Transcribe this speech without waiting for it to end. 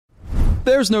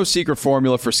There's no secret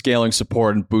formula for scaling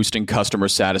support and boosting customer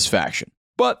satisfaction.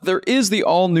 But there is the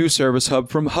all-new Service Hub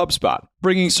from HubSpot,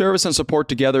 bringing service and support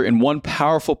together in one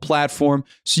powerful platform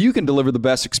so you can deliver the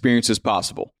best experiences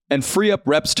possible and free up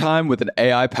reps' time with an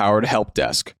AI-powered help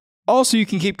desk. Also, you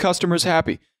can keep customers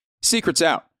happy. Secrets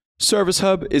out. Service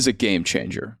Hub is a game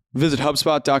changer. Visit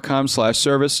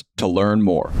HubSpot.com/service to learn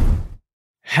more.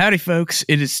 Howdy, folks.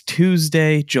 It is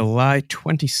Tuesday, July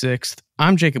 26th.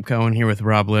 I'm Jacob Cohen here with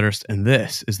Rob Litterst, and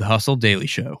this is the Hustle Daily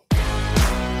Show.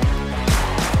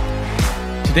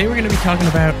 Today we're going to be talking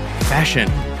about fashion,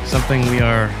 something we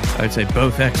are, I'd say,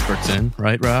 both experts in,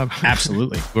 right, Rob?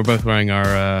 Absolutely. We're both wearing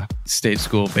our state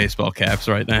school baseball caps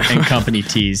right now. And company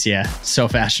tees, yeah. So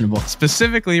fashionable.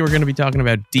 Specifically, we're going to be talking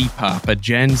about Depop, a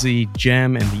Gen Z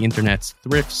gem and the internet's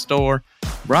thrift store.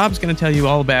 Rob's going to tell you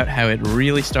all about how it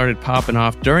really started popping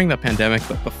off during the pandemic.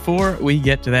 But before we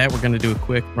get to that, we're going to do a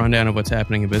quick rundown of what's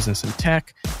happening in business and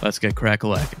tech. Let's get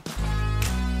crack-a-lackin'.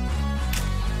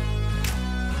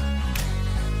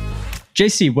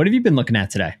 JC, what have you been looking at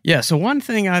today? Yeah, so one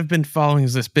thing I've been following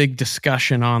is this big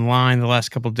discussion online the last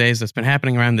couple of days that's been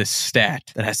happening around this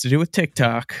stat that has to do with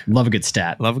TikTok. Love a good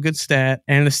stat. Love a good stat.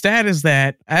 And the stat is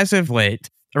that, as of late,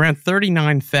 around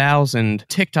 39,000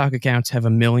 TikTok accounts have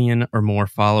 1 million or more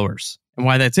followers. And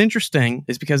why that's interesting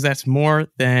is because that's more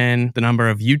than the number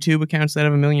of YouTube accounts that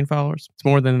have 1 million followers. It's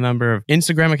more than the number of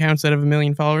Instagram accounts that have 1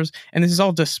 million followers. And this is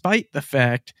all despite the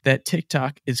fact that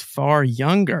TikTok is far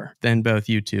younger than both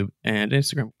YouTube and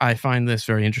Instagram. I find this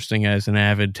very interesting as an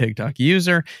avid TikTok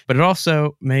user, but it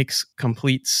also makes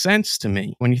complete sense to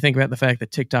me when you think about the fact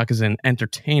that TikTok is an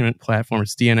entertainment platform.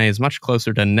 Its DNA is much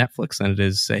closer to Netflix than it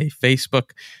is, say, Facebook.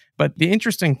 But the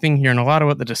interesting thing here, and a lot of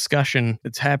what the discussion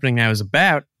that's happening now is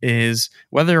about, is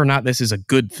whether or not this is a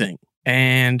good thing.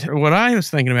 And what I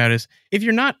was thinking about is, if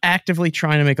you're not actively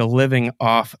trying to make a living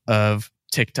off of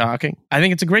TikToking, I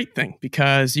think it's a great thing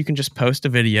because you can just post a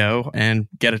video and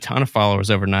get a ton of followers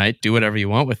overnight, do whatever you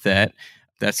want with that.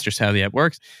 That's just how the app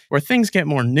works. Where things get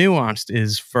more nuanced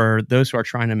is for those who are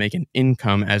trying to make an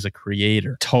income as a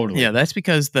creator. Totally. Yeah, that's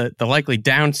because the likely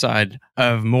downside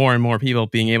of more and more people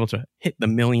being able to hit the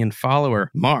 1 million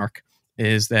follower mark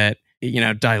is that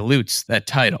it, dilutes that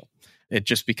title. It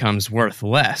just becomes worth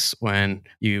less when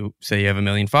you say you have 1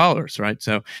 million followers, right?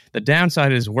 So the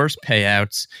downside is worse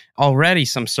payouts. Already,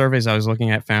 some surveys I was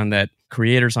looking at found that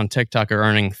creators on TikTok are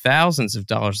earning thousands of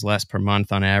dollars less per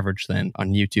month on average than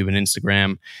on YouTube and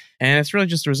Instagram. And it's really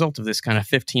just a result of this kind of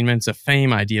 15 minutes of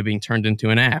fame idea being turned into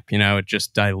an app. It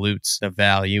just dilutes the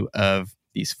value of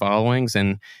these followings,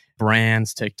 and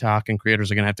brands, TikTok, and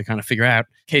creators are going to have to kind of figure out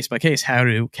case by case how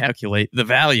to calculate the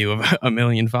value of 1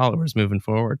 million followers moving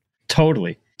forward.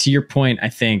 Totally. To your point, I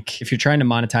think if you're trying to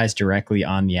monetize directly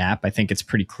on the app, I think it's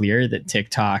pretty clear that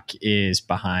TikTok is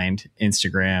behind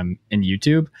Instagram and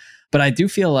YouTube. But I do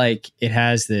feel like it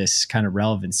has this kind of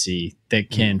relevancy that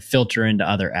can filter into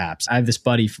other apps. I have this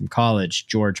buddy from college,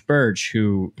 George Burge,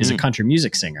 who is a country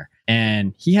music singer.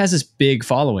 And he has this big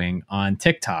following on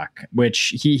TikTok,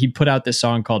 which he put out this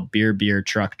song called Beer, Beer,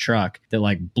 Truck, Truck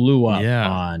that blew up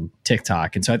on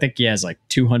TikTok. And so I think he has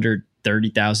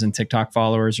 230,000 TikTok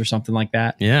followers or something like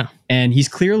that. Yeah. And he's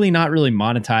clearly not really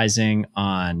monetizing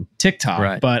on TikTok,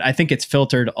 right, but I think it's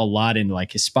filtered a lot in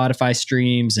his Spotify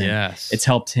streams, and it's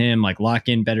helped him lock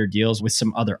in better deals with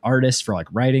some other artists for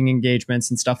writing engagements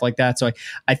and stuff like that. So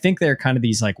I think there are kind of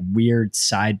these weird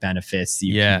side benefits that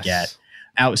you can get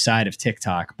outside of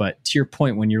TikTok. But to your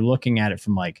point, when you're looking at it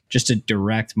from just a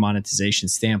direct monetization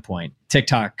standpoint,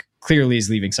 TikTok clearly is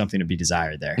leaving something to be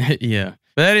desired there. Yeah.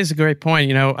 But that is a great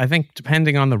point. I think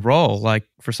depending on the role,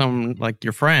 for someone like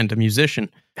your friend, a musician,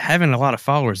 having a lot of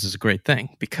followers is a great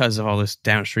thing because of all this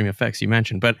downstream effects you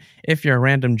mentioned. But if you're a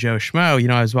random Joe Schmo,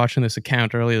 I was watching this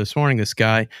account earlier this morning. This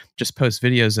guy just posts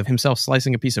videos of himself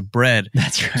slicing a pice of bread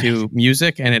to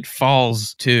music, and it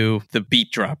falls to the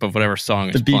beat drop of whatever song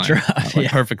is playing. The beat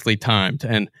drop, perfectly timed.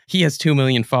 And he has 2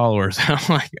 million followers.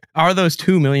 I'm are those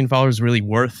 2 million followers really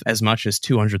worth as much as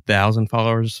 200,000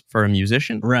 followers for a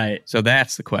musician? Right. So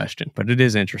that's the question, but it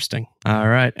is interesting. All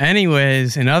right.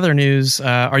 Anyways, in other news,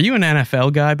 are you an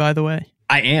NFL guy, by the way?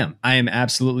 I am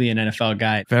absolutely an NFL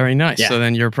guy. Very nice. Yeah. So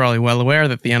then you're probably well aware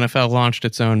that the NFL launched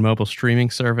its own mobile streaming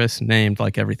service named,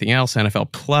 like everything else,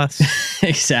 NFL Plus.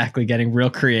 Exactly. Getting real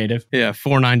creative. Yeah.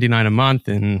 $4.99 a month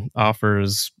and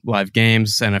offers live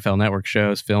games, NFL Network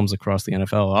shows, films across the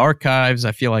NFL archives.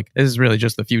 I feel like this is really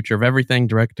just the future of everything,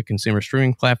 direct-to-consumer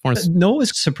streaming platforms. What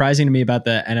was surprising to me about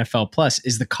the NFL Plus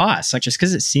is the cost. Just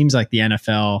because it seems like the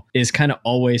NFL is kind of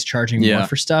always charging more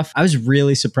for stuff. I was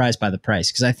really surprised by the price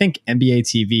because I think NBA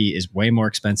NBA TV is way more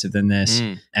expensive than this.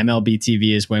 MLB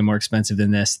TV is way more expensive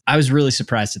than this. I was really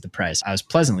surprised at the price. I was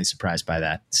pleasantly surprised by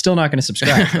that. Still not going to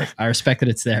subscribe, but I respect that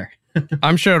it's there.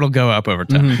 I'm sure it'll go up over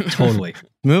time. Totally.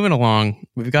 Moving along,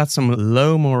 we've got some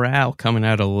low morale coming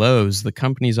out of Lowe's. The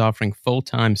company's offering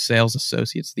full-time sales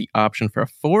associates the option for a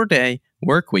 4-day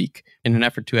work week in an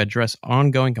effort to address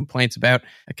ongoing complaints about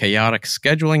a chaotic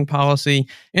scheduling policy.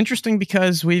 Interesting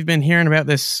because we've been hearing about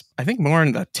this, I think, more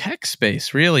in the tech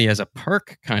space, really, as a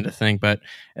perk kind of thing. But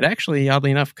it actually,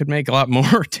 oddly enough, could make a lot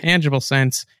more tangible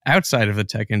sense outside of the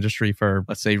tech industry for,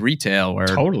 let's say, retail, where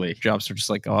jobs are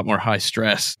just like a lot more high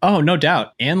stress. Oh, no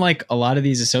doubt. And like a lot of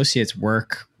these associates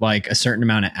work like a certain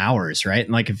amount of hours, right?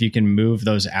 And like if you can move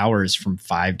those hours from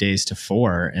 5 days to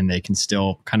 4 and they can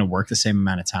still kind of work the same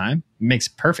amount of time, it makes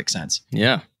perfect sense.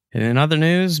 Yeah. And in other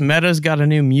news, Meta's got a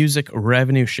new music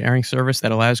revenue sharing service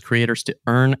that allows creators to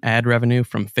earn ad revenue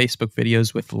from Facebook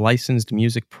videos with licensed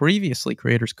music. Previously,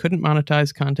 creators couldn't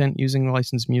monetize content using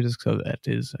licensed music, so that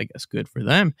is, I guess, good for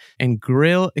them. And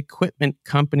grill equipment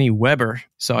company Weber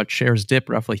saw its shares dip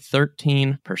roughly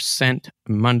 13%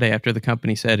 Monday after the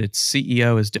company said its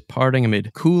CEO is departing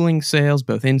amid cooling sales,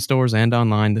 both in stores and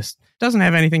online. This doesn't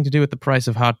have anything to do with the price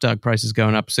of hot dog prices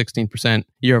going up 16%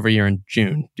 year over year in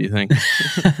June, do you think?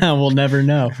 We'll never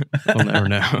know. We'll never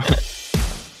know.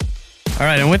 All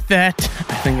right, and with that,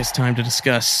 I think it's time to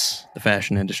discuss the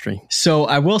fashion industry. So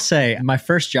I will say my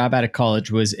first job out of college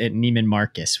was at Neiman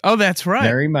Marcus. Oh, that's right.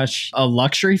 Very much a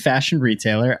luxury fashion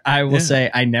retailer. I will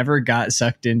say I never got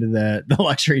sucked into the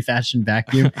luxury fashion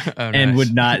vacuum and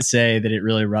would not say that it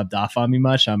really rubbed off on me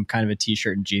much. I'm kind of a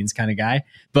t-shirt and jeans kind of guy.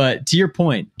 But to your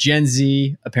point, Gen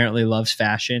Z apparently loves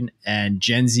fashion and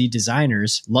Gen Z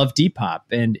designers love Depop.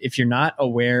 And if you're not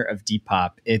aware of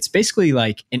Depop, it's basically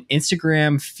like an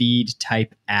Instagram feed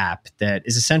type app that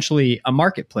is essentially a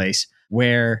marketplace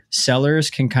where sellers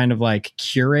can kind of like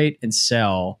curate and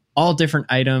sell all different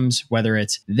items, whether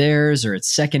it's theirs or it's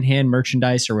secondhand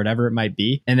merchandise or whatever it might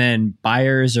be. And then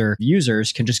buyers or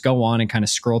users can just go on and kind of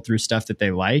scroll through stuff that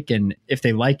they like. And if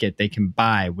they like it, they can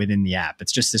buy within the app.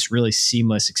 It's just this really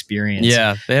seamless experience.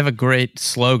 Yeah, they have a great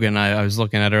slogan I was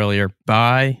looking at earlier: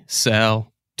 buy,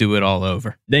 sell, do it all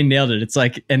over. They nailed it. It's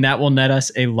like, and that will net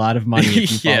us a lot of money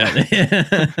if you follow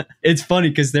it. It's funny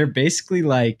because they're basically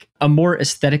like a more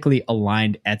aesthetically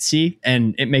aligned Etsy.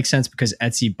 And it makes sense because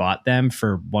Etsy bought them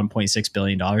for $1.6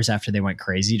 billion after they went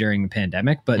crazy during the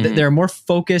pandemic. But they're more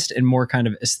focused and more kind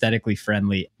of aesthetically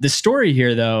friendly. The story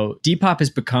here, though, Depop has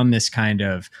become this kind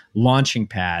of launching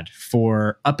pad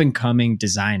for up and coming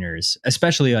designers,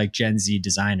 especially like Gen Z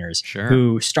designers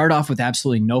who start off with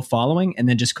absolutely no following and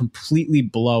then just completely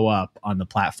blow up on the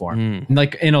platform.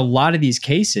 Like in a lot of these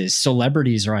cases,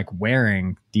 celebrities are like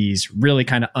wearing these really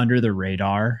kind of under the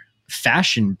radar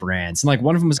fashion brands. And like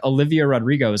one of them was Olivia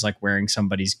Rodrigo is like wearing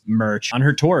somebody's merch on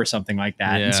her tour or something like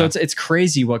that. Yeah. And so it's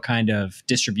crazy what kind of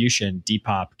distribution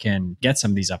Depop can get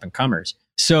some of these up and comers.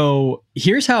 So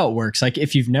here's how it works. Like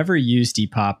if you've never used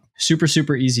Depop, super,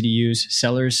 super easy to use.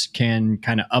 Sellers can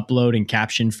kind of upload and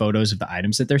caption photos of the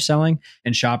items that they're selling,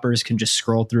 and shoppers can just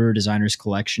scroll through a designer's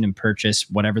collection and purchase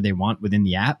whatever they want within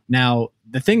the app. Now,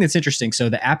 the thing that's interesting, so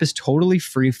the app is totally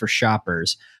free for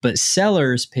shoppers, but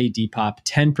sellers pay Depop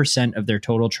 10% of their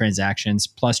total transactions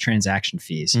plus transaction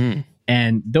fees.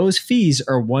 And those fees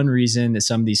are one reason that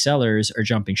some of these sellers are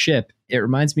jumping ship. It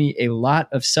reminds me a lot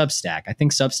of Substack. I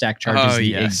think Substack charges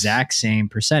the exact same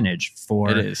percentage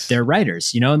for their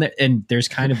writers, you know, and there's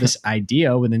kind of this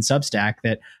idea within Substack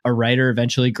that a writer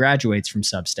eventually graduates from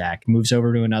Substack, moves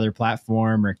over to another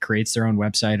platform or creates their own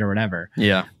website or whatever.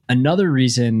 Yeah. Another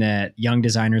reason that young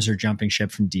designers are jumping ship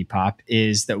from Depop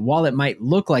is that while it might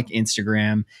look like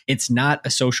Instagram, it's not a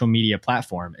social media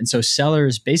platform. And so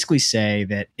sellers basically say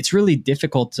that it's really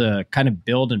difficult to kind of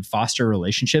build and foster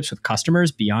relationships with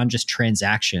customers beyond just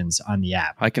transactions on the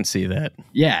app. I can see that.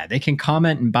 Yeah, they can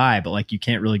comment and buy, but like you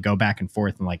can't really go back and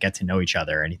forth and like get to know each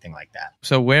other or anything like that.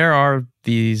 So where are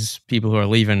these people who are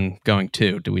leaving going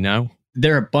to? Do we know?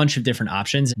 There are a bunch of different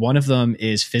options. One of them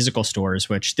is physical stores,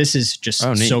 which this is just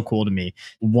so cool to me.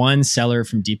 One seller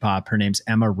from Depop, her name's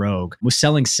Emma Rogue, was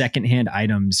selling secondhand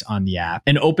items on the app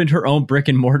and opened her own brick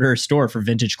and mortar store for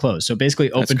vintage clothes. So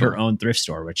basically opened her own thrift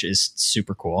store, which is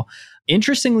super cool.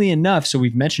 Interestingly enough, so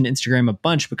we've mentioned Instagram a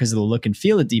bunch because of the look and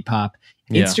feel of Depop.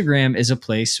 Instagram is a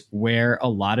place where a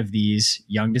lot of these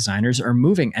young designers are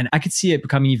moving. And I could see it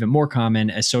becoming even more common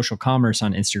as social commerce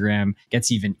on Instagram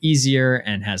gets even easier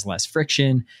and has less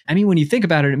friction. I mean, when you think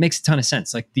about it, it makes a ton of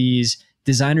sense. Like these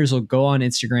designers will go on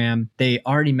Instagram. They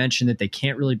already mentioned that they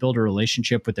can't really build a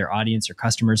relationship with their audience or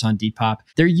customers on Depop.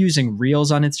 They're using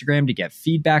Reels on Instagram to get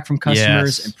feedback from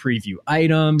customers and preview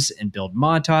items and build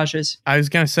montages. I was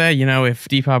going to say, if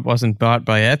Depop wasn't bought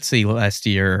by Etsy last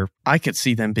year, I could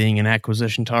see them being an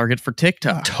acquisition target for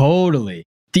TikTok. Totally.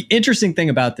 The interesting thing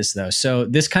about this, though, so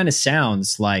this kind of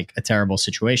sounds like a terrible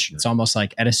situation. It's almost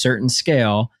like at a certain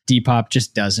scale, Depop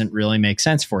just doesn't really make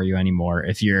sense for you anymore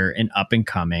if you're an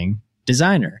up-and-coming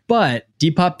designer. But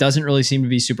Depop doesn't really seem to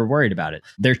be super worried about it.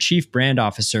 Their chief brand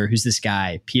officer, who's this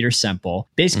guy, Peter Semple,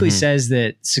 basically says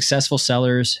that successful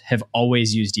sellers have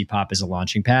always used Depop as a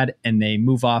launching pad and they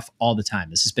move off all the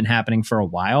time. This has been happening for a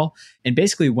while. And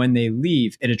basically when they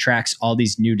leave, it attracts all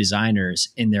these new designers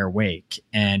in their wake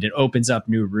and it opens up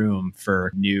new room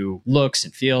for new looks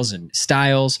and feels and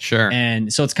styles. Sure.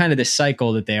 And so it's kind of this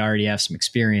cycle that they already have some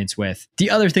experience with.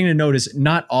 The other thing to note is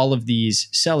not all of these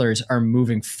sellers are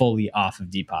moving fully off of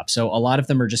Depop. So a lot of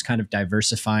them are just kind of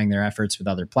diversifying their efforts with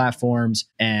other platforms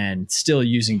and still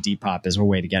using Depop as a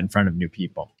way to get in front of new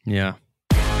people. Yeah.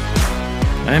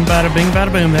 And bada bing,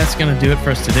 bada boom. That's going to do it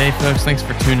for us today, folks. Thanks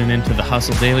for tuning in to the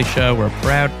Hustle Daily Show. We're a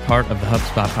proud part of the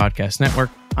HubSpot Podcast Network.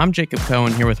 I'm Jacob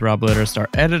Cohen here with Rob Litterst. Our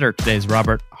editor today is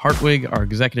Robert Hartwig. Our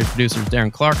executive producer is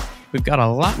Darren Clark. We've got a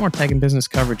lot more tech and business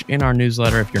coverage in our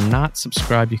newsletter. If you're not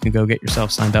subscribed, you can go get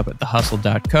yourself signed up at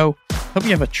thehustle.co. Hope you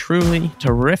have a truly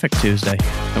terrific Tuesday,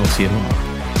 and we'll see you tomorrow.